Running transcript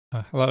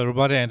Hello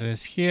everybody, Anthony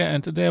is here,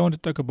 and today I want to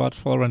talk about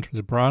Florent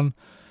Lebrun.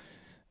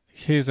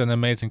 He's an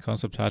amazing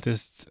concept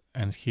artist,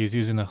 and he's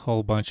using a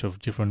whole bunch of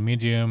different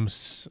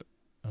mediums,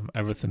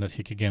 everything that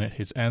he can get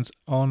his hands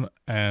on,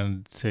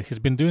 and he's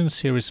been doing a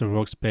series of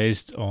works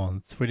based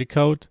on 3D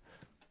code.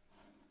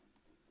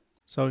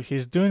 So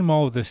he's doing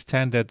more of the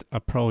standard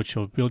approach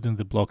of building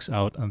the blocks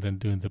out and then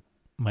doing the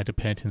meta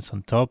paintings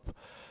on top,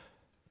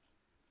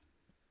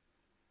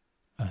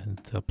 and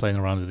playing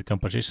around with the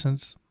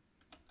compositions.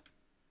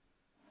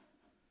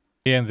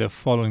 Here in the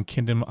Fallen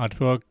Kingdom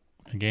artwork,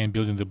 again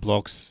building the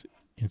blocks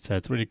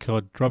inside 3D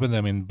code, dropping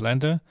them in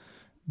Blender,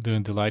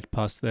 doing the light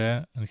pass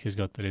there, and he's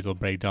got the little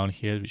breakdown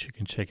here which you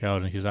can check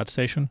out in his art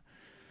station,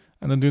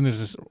 and then doing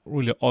this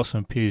really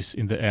awesome piece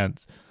in the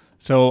end.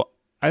 So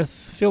I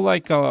feel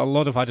like a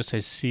lot of artists I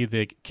see,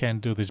 they can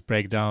do these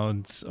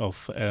breakdowns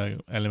of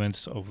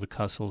elements of the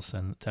castles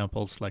and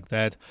temples like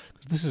that,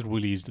 because this is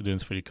really easy to do in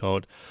 3D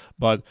code.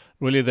 But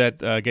really, that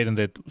getting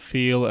that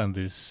feel and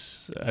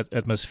this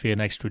atmosphere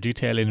and extra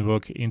detailing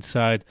work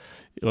inside,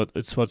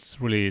 it's what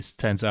really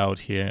stands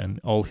out here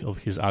in all of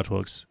his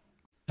artworks.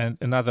 And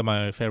another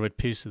my favorite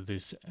piece is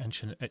this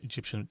ancient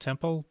Egyptian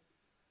temple.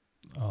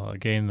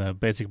 Again, a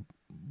basic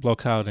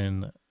block out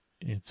in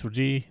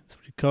 3D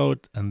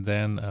code, and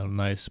then a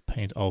nice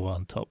paint over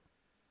on top.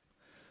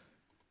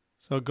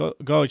 So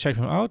go check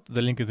him out.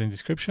 The link is in the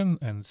description,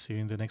 and see you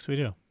in the next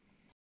video.